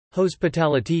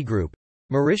Hospitality Group.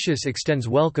 Mauritius extends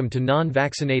welcome to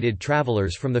non-vaccinated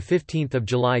travelers from 15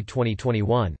 July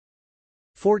 2021.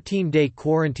 14-day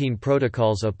quarantine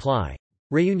protocols apply.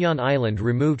 Réunion Island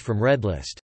removed from Red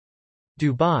List.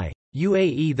 Dubai,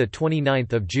 UAE. The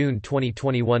 29th of June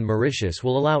 2021, Mauritius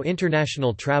will allow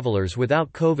international travelers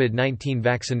without COVID-19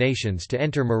 vaccinations to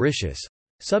enter Mauritius,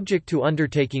 subject to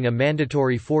undertaking a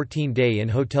mandatory 14-day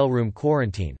in-hotel room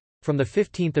quarantine. From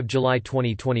 15 July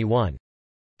 2021.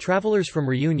 Travelers from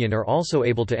Réunion are also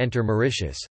able to enter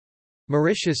Mauritius.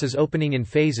 Mauritius is opening in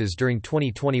phases during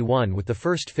 2021, with the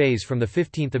first phase from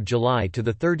 15 July to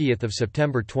 30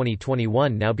 September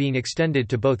 2021 now being extended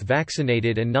to both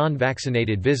vaccinated and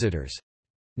non-vaccinated visitors.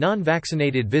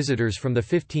 Non-vaccinated visitors from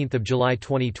 15 July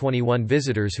 2021.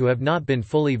 Visitors who have not been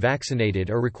fully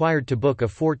vaccinated are required to book a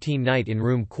 14-night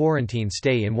in-room quarantine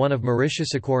stay in one of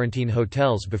Mauritius' quarantine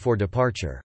hotels before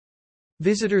departure.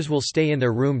 Visitors will stay in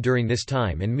their room during this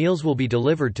time and meals will be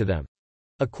delivered to them.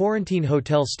 A quarantine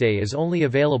hotel stay is only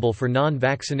available for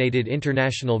non-vaccinated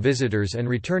international visitors and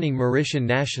returning Mauritian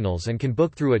nationals and can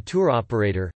book through a tour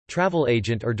operator, travel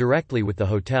agent or directly with the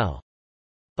hotel.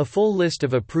 A full list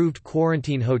of approved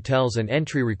quarantine hotels and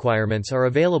entry requirements are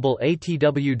available at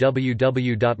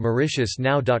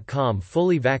www.mauritiusnow.com.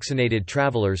 Fully vaccinated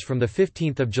travelers from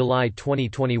 15 July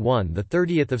 2021 to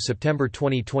 30 September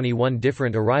 2021.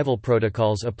 Different arrival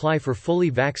protocols apply for fully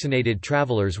vaccinated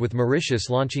travelers, with Mauritius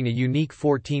launching a unique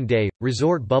 14-day,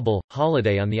 resort bubble,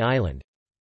 holiday on the island.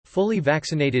 Fully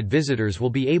vaccinated visitors will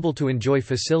be able to enjoy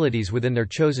facilities within their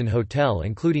chosen hotel,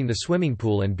 including the swimming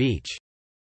pool and beach.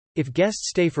 If guests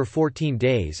stay for 14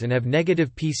 days and have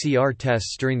negative PCR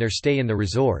tests during their stay in the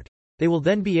resort, they will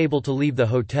then be able to leave the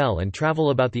hotel and travel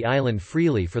about the island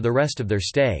freely for the rest of their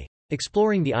stay,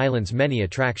 exploring the island's many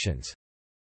attractions.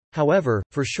 However,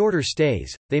 for shorter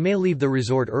stays, they may leave the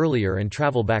resort earlier and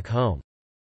travel back home.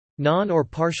 Non- or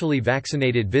partially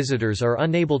vaccinated visitors are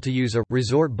unable to use a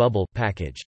resort bubble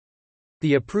package.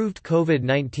 The approved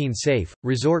COVID-19 safe,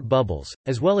 resort bubbles,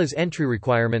 as well as entry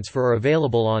requirements for are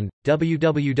available on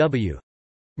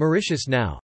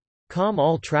www.mauritiusnow.com.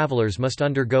 All travelers must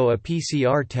undergo a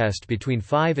PCR test between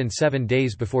 5 and 7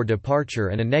 days before departure,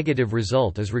 and a negative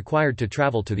result is required to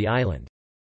travel to the island.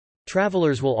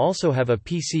 Travelers will also have a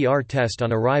PCR test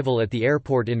on arrival at the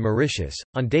airport in Mauritius,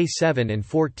 on day 7 and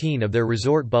 14 of their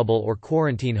resort bubble or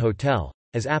quarantine hotel,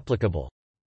 as applicable.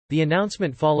 The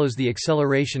announcement follows the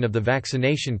acceleration of the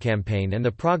vaccination campaign and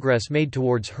the progress made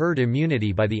towards herd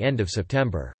immunity by the end of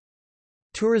September.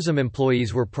 Tourism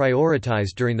employees were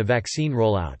prioritized during the vaccine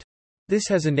rollout. This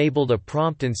has enabled a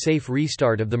prompt and safe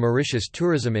restart of the Mauritius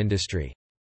tourism industry.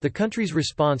 The country's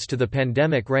response to the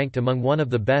pandemic ranked among one of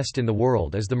the best in the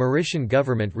world, as the Mauritian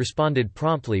government responded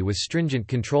promptly with stringent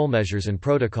control measures and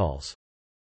protocols.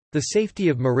 The safety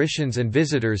of Mauritians and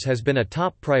visitors has been a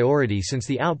top priority since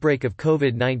the outbreak of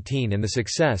COVID-19, and the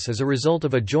success is a result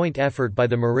of a joint effort by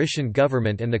the Mauritian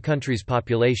government and the country's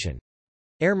population.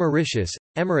 Air Mauritius,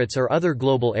 Emirates or other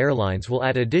global airlines will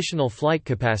add additional flight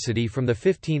capacity from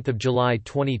 15 July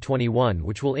 2021,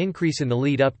 which will increase in the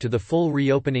lead up to the full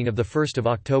reopening of 1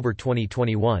 October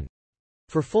 2021.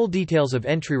 For full details of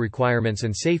entry requirements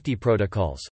and safety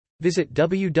protocols, visit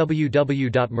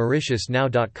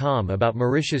www.mauritiusnow.com. About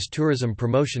Mauritius Tourism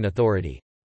Promotion Authority.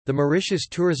 The Mauritius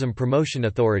Tourism Promotion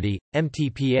Authority,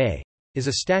 MTPA, is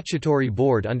a statutory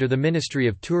board under the Ministry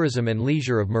of Tourism and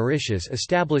Leisure of Mauritius,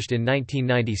 established in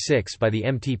 1996 by the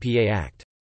MTPA Act.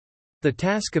 The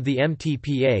task of the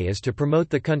MTPA is to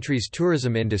promote the country's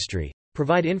tourism industry,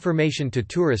 provide information to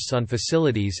tourists on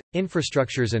facilities,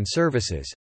 infrastructures and services,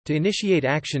 to initiate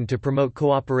action to promote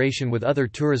cooperation with other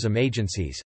tourism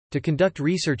agencies, to conduct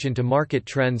research into market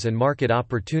trends and market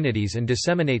opportunities and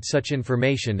disseminate such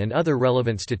information and other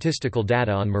relevant statistical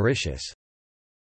data on Mauritius.